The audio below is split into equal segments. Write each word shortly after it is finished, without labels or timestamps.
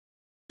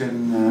Begins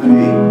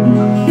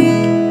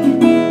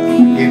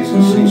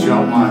in C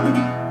sharp minor.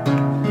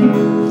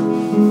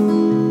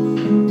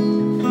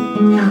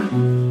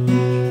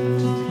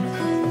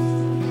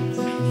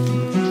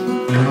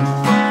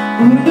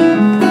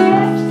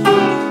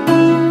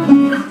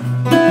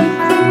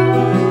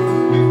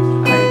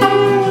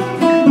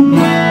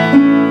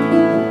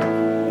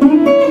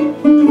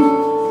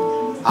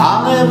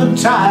 I'll never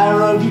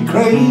tire of your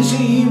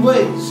crazy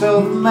ways,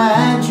 of the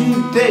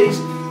magic days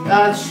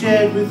I'd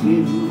shared with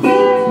you.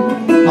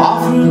 All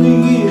through the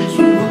years,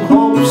 with the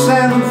hopes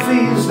and the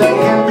fears, there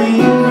can be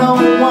no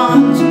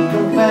one to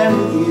compare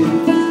with you.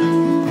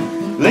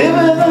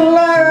 Living and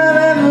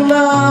learning and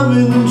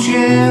loving and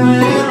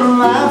sharing a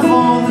life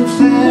on this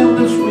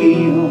endless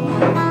wheel.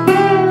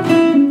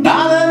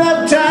 Not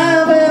enough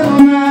time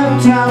and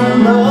not enough time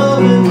to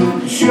love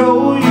and to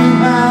show you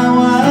how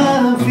I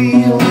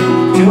feel.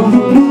 Till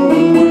the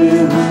blowing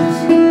winds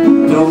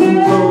don't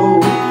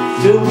blow,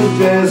 till the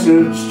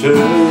deserts turn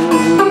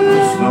to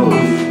snow,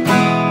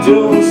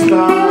 till the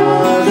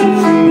stars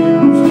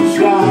refuse to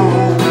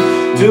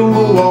shine, till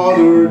the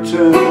water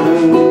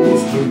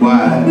turns to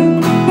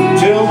wine,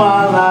 till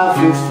my life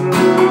is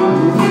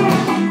through,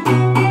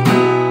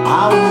 I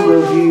will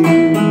love you.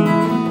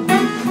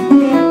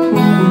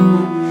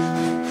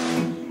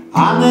 I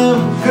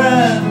never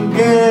can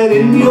get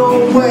in your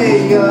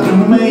way, gotta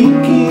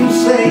make you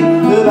say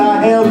that I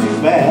held you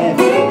back.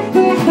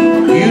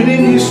 You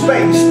need your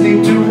space,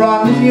 need to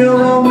run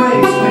your own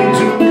race, need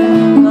to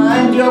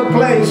find your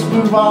place,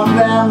 move on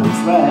down the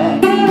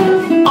track.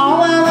 All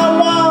that I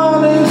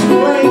want is a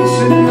place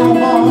in your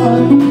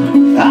heart.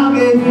 I'll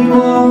give you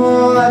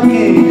all I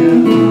can.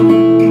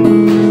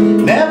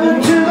 Never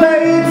too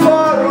late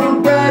for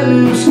a brand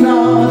new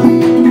start.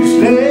 You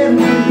stay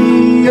with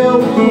me,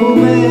 old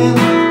man,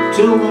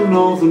 till the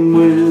northern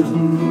winds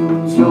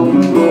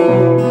don't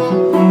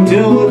blow,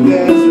 till the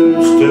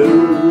deserts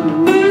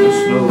turn to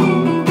snow,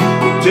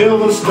 till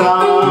the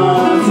stars